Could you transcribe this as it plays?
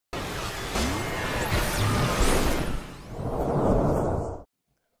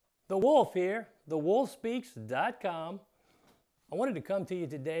The Wolf here, thewolfspeaks.com. I wanted to come to you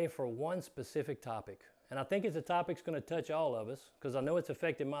today for one specific topic, and I think it's a topic that's going to touch all of us because I know it's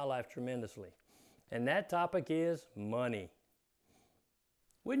affected my life tremendously. And that topic is money.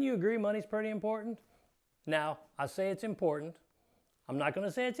 Wouldn't you agree money's pretty important? Now, I say it's important. I'm not going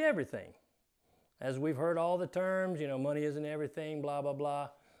to say it's everything. As we've heard all the terms, money isn't everything, blah, blah, blah.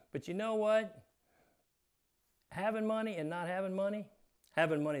 But you know what? Having money and not having money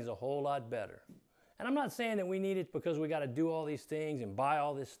is a whole lot better. And I'm not saying that we need it because we got to do all these things and buy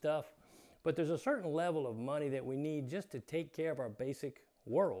all this stuff, but there's a certain level of money that we need just to take care of our basic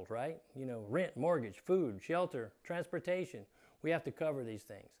world, right? Rent, mortgage, food, shelter, transportation. We have to cover these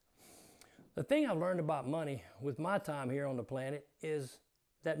things. The thing I've learned about money with my time here on the planet is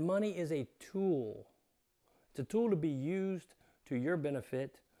that money is a tool. It's a tool to be used to your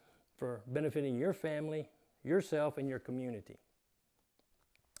benefit for benefiting your family, yourself, and your community.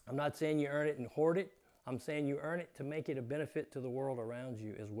 I'm not saying you earn it and hoard it. I'm saying you earn it to make it a benefit to the world around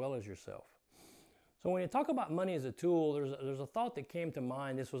you as well as yourself. So when you talk about money as a tool, there's a thought that came to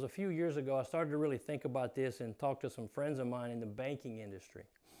mind. This was a few years ago. I started to really think about this and talk to some friends of mine in the banking industry.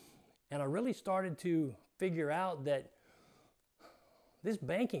 And I really started to figure out that this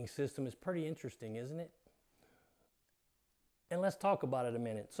banking system is pretty interesting, isn't it? And let's talk about it a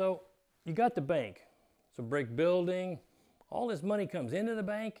minute. So you got the bank. It's a brick building. All this money comes into the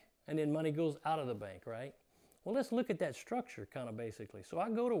bank and then money goes out of the bank, right? Well, let's look at that structure kind of basically. So I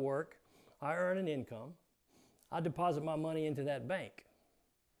go to work, I earn an income, I deposit my money into that bank.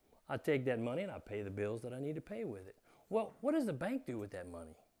 I take that money and I pay the bills that I need to pay with it. Well, what does the bank do with that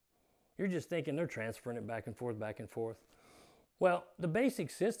money? You're just thinking they're transferring it back and forth, back and forth. Well, the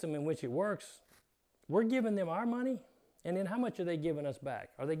basic system in which it works, we're giving them our money, and then how much are they giving us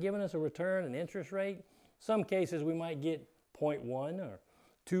back? Are they giving us a return, an interest rate? Some cases we might get 0.1 or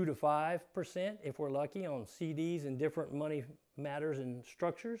 2 to 5% if we're lucky on CDs and different money matters and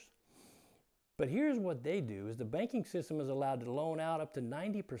structures. But here's what they do is the banking system is allowed to loan out up to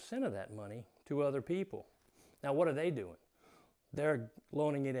 90% of that money to other people. Now what are they doing? They're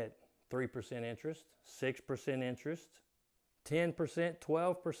loaning it at 3% interest, 6% interest, 10%,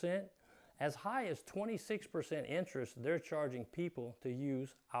 12%, as high as 26% interest they're charging people to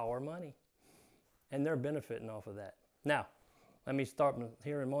use our money. And they're benefiting off of that. Now, let me start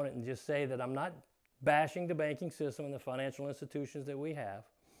here in a moment and just say that I'm not bashing the banking system and the financial institutions that we have,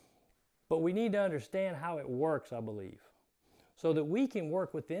 but we need to understand how it works, I believe, so that we can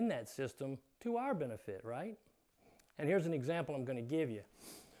work within that system to our benefit, right? And here's an example I'm going to give you.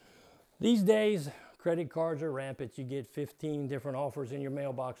 These days, credit cards are rampant. You get 15 different offers in your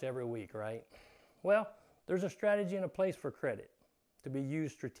mailbox every week, right? Well, there's a strategy and a place for credit to be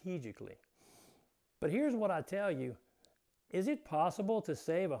used strategically. But here's what I tell you. Is it possible to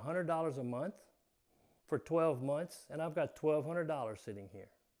save $100 a month for 12 months? And I've got $1,200 sitting here.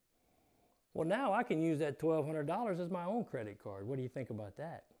 Well, now I can use that $1,200 as my own credit card. What do you think about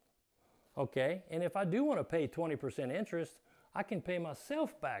that? Okay, and if I do want to pay 20% interest, I can pay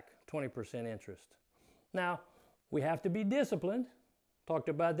myself back 20% interest. Now, we have to be disciplined. Talked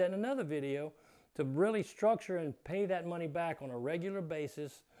about that in another video, to really structure and pay that money back on a regular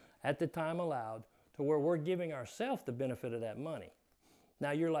basis at the time allowed, to where we're giving ourselves the benefit of that money.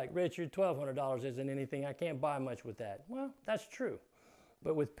 Now you're like, Richard, $1,200 isn't anything. I can't buy much with that. Well, that's true.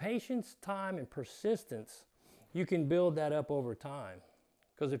 But with patience, time, and persistence, you can build that up over time.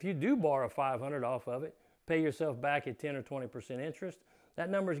 Because if you do borrow $500 off of it, pay yourself back at 10 or 20% interest, that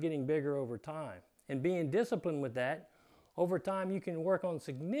number is getting bigger over time. And being disciplined with that, over time you can work on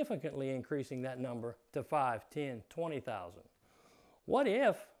significantly increasing that number to 5, 10, 20,000. What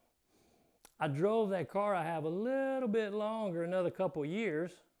if I drove that car I have a little bit longer, another couple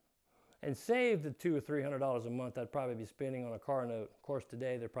years, and saved the $200 or $300 a month I'd probably be spending on a car note? Of course,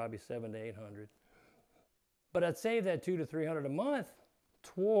 today they're probably $700 to $800. But I'd save that $200 to $300 a month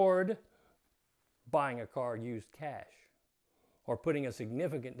toward buying a car used cash, or putting a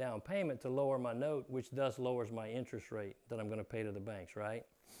significant down payment to lower my note, which thus lowers my interest rate that I'm going to pay to the banks, right?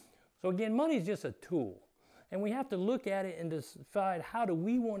 So again, money is just a tool. And we have to look at it and decide how do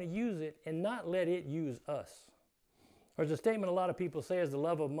we want to use it and not let it use us. There's a statement a lot of people say is the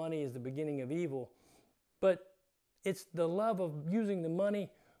love of money is the beginning of evil, but it's the love of using the money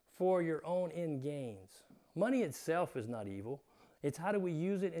for your own end gains. Money itself is not evil. It's how do we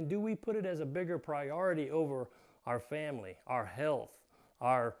use it, and do we put it as a bigger priority over our family, our health,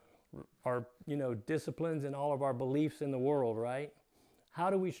 our disciplines and all of our beliefs in the world, right? How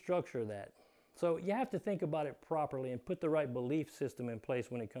do we structure that? So you have to think about it properly and put the right belief system in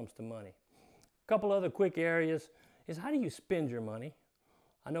place when it comes to money. A couple other quick areas is how do you spend your money?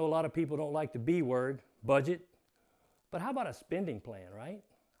 I know a lot of people don't like the B word, budget, but how about a spending plan, right?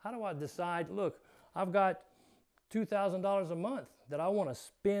 How do I decide, look, I've got $2,000 a month that I want to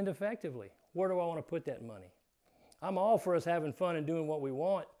spend effectively. Where do I want to put that money? I'm all for us having fun and doing what we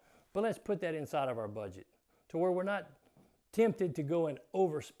want, but let's put that inside of our budget to where we're not tempted to go and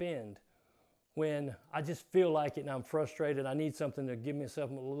overspend when I just feel like it and I'm frustrated. I need something to give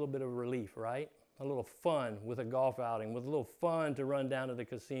myself a little bit of relief, right? A little fun with a golf outing, with a little fun to run down to the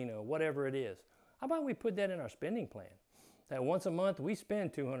casino, whatever it is. How about we put that in our spending plan? That once a month we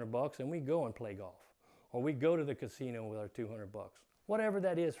spend $200 and we go and play golf. Or we go to the casino with our $200. Whatever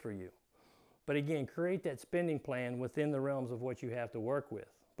that is for you. But again, create that spending plan within the realms of what you have to work with.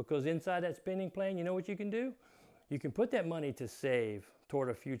 Because inside that spending plan, you know what you can do? You can put that money to save toward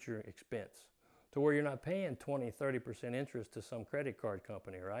a future expense, to where you're not paying 20, 30% interest to some credit card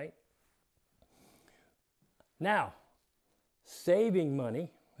company, right? Now, saving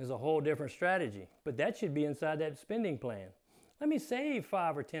money is a whole different strategy, but that should be inside that spending plan. Let me save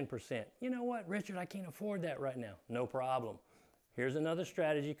 5 or 10%. You know what, Richard, I can't afford that right now. No problem. Here's another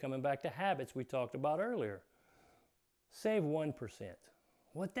strategy coming back to habits we talked about earlier. Save 1%.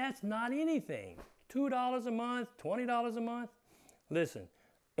 What, that's not anything. $2 a month, $20 a month. Listen,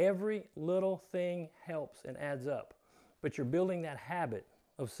 every little thing helps and adds up, but you're building that habit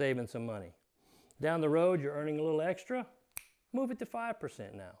of saving some money. Down the road, you're earning a little extra. Move it to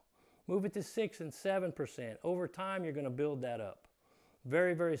 5% now. Move it to 6 and 7%. Over time, you're going to build that up.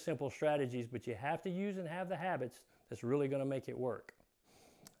 Very, very simple strategies, but you have to use and have the habits that's really going to make it work.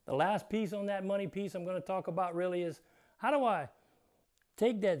 The last piece on that money piece I'm going to talk about really is, how do I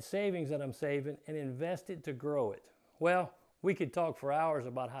take that savings that I'm saving and invest it to grow it? Well, we could talk for hours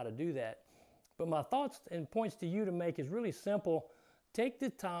about how to do that, but my thoughts and points to you to make is really simple. Take the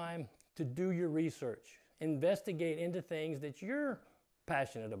time to do your research. Investigate into things that you're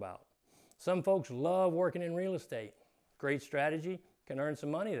passionate about. Some folks love working in real estate. Great strategy, can earn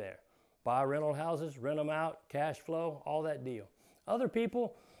some money there. Buy rental houses, rent them out, cash flow, all that deal. Other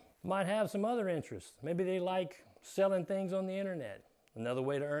people might have some other interests. Maybe they like selling things on the internet, another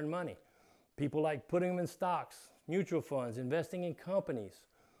way to earn money. People like putting them in stocks, mutual funds, investing in companies.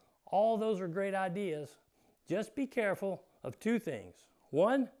 All those are great ideas. Just be careful of two things.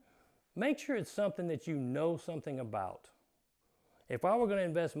 One, make sure it's something that you know something about. If I were going to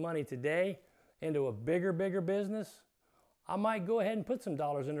invest money today into a bigger business, I might go ahead and put some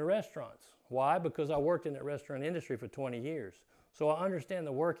dollars into restaurants. Why? Because I worked in the restaurant industry for 20 years. So I understand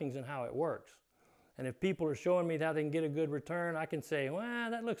the workings and how it works. And if people are showing me how they can get a good return, I can say,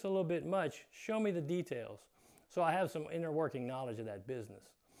 well, that looks a little bit much. Show me the details. So I have some inner working knowledge of that business.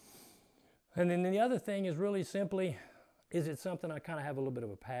 And then the other thing is really simply, is it something I kind of have a little bit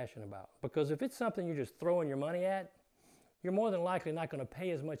of a passion about? Because if it's something you're just throwing your money at, you're more than likely not going to pay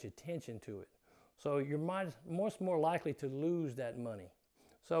as much attention to it. So you're much more likely to lose that money.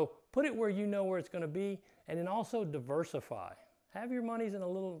 So put it where you know where it's going to be, and then also diversify. Have your monies in a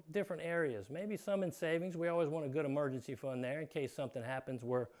little different areas. Maybe some in savings. We always want a good emergency fund there in case something happens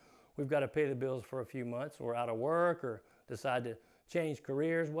where we've got to pay the bills for a few months, or out of work, or decide to change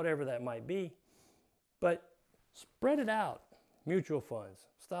careers, whatever that might be. But spread it out. Mutual funds,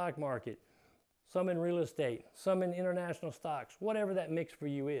 stock market, some in real estate, some in international stocks, whatever that mix for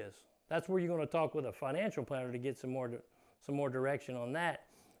you is. That's where you're going to talk with a financial planner to get some more direction on that.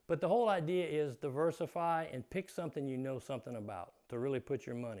 But the whole idea is diversify and pick something you know something about to really put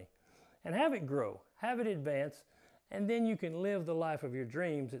your money. And have it grow, have it advance, and then you can live the life of your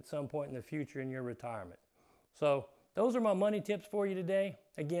dreams at some point in the future in your retirement. So those are my money tips for you today.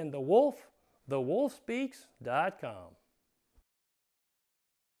 Again, The Wolf, thewolfspeaks.com.